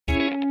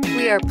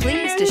We are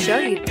pleased to show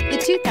you the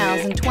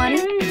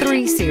 2020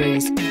 3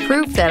 Series.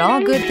 Proof that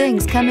all good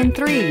things come in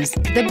threes.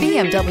 The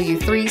BMW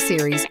 3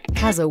 Series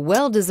has a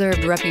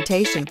well-deserved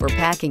reputation for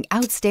packing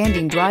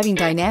outstanding driving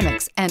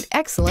dynamics and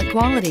excellent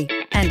quality,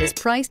 and is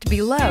priced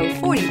below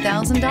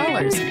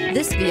 $40,000.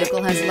 This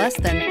vehicle has less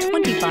than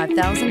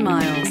 25,000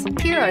 miles.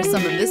 Here are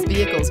some of this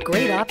vehicle's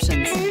great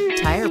options: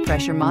 tire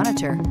pressure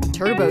monitor,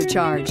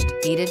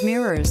 turbocharged, heated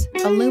mirrors,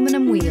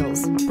 aluminum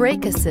wheels,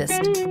 brake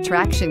assist,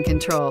 traction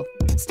control,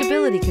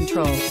 stability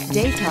control,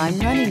 daytime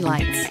running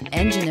lights,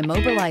 engine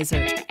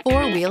immobilizer,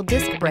 4-wheel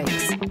disc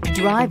brakes.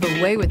 Drive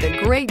away with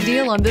a great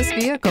deal on this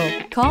vehicle.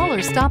 Call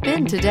or stop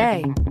in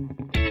today.